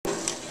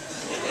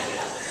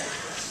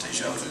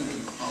Deja vu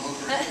all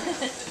over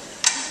again.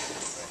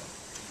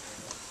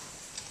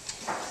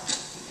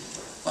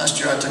 Last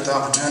year I took the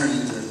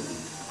opportunity to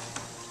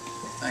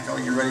thank all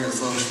you radio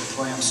folks for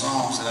playing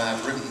songs that I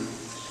have written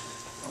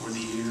over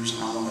the years,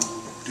 and I want to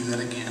do that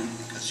again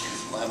because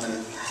you've allowed me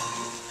to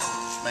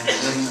make a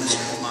living and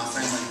support my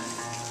family.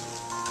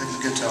 Pick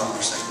the guitar and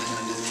say they're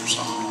going to do it for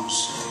someone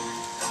else. So,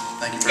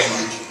 thank you very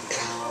much.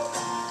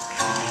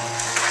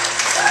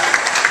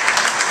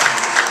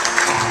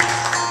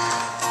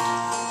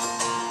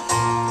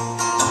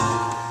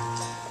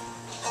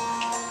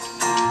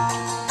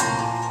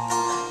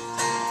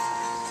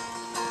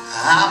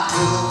 I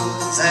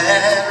put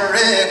that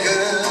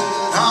record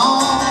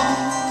on,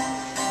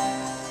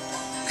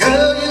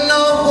 girl, you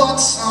know what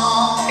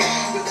song,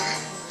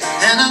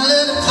 and I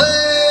let it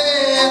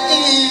play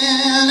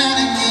again and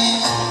again.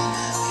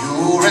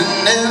 You're in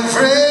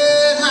every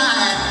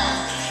line,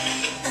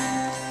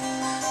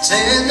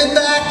 take me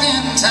back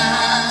in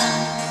time.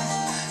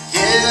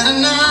 Yeah,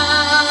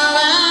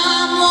 tonight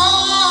I'm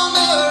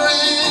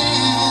wondering,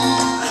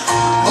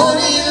 what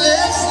are you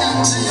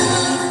listening to?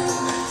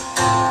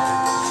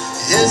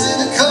 Is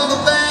it a cover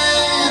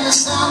band or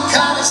some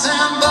college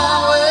town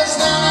bar where it's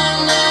not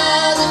an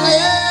air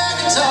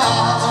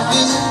guitar? Or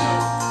is it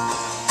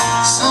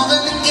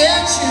something to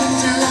get you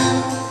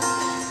through?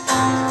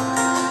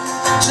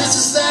 Just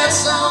a sad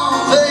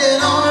song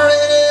playing on a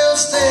radio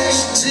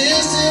station,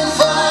 tears still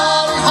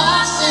fall and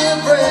hearts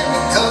still break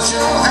because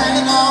you're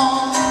hanging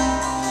on.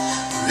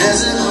 Or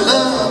is it a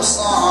love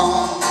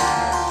song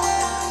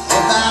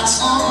about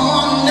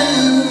someone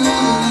new?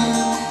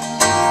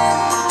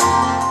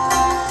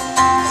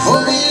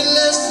 What are you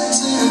listening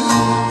to?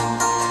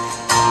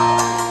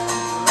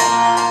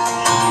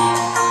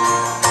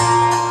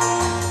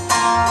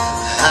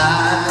 I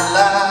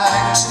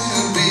like to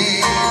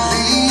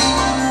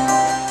believe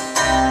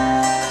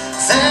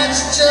that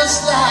you're just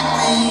like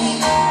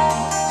me,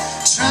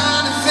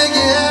 trying to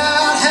figure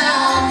out how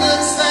a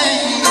good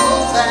thing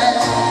goes bad.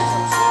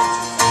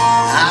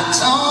 I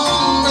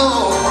don't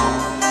know,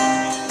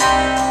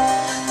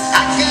 I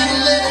can't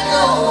let it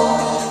go.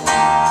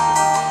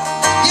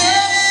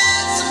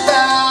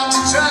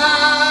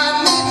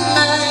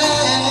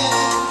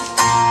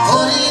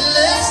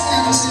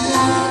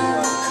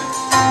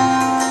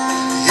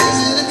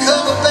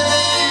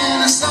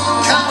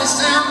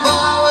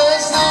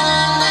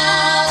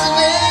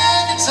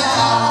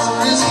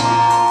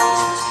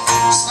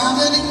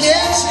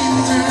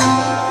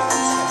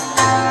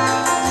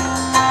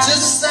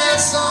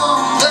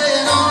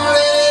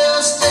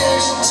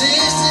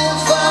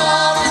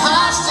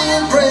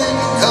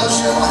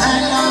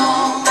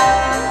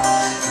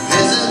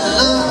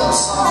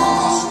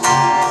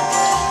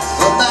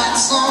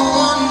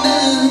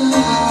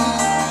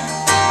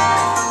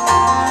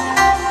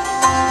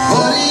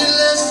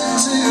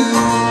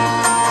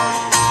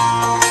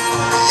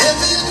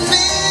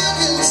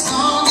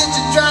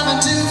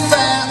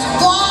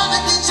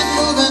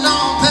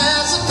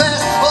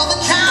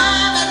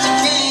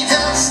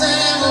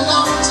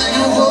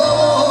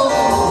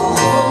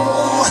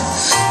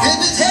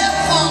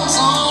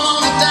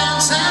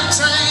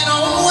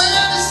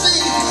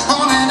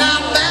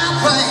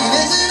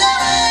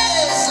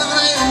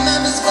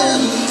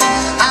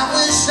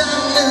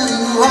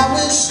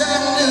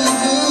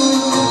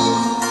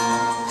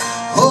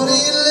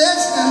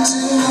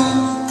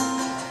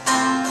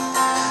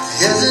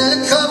 Is it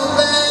a cover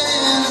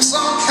band in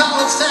some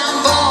college town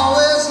bar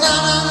where it's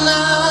not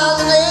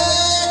an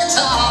air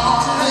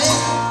guitar?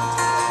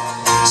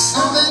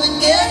 Something to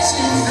get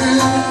you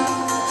through.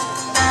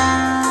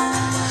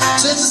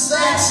 Just a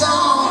sad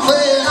song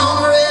playing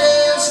on a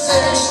radio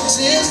station,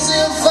 tears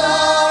still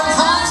fall and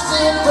hearts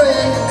still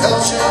break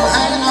because you're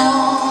hanging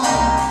on.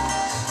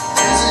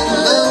 Is it a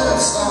love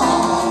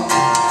song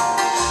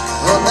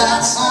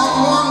about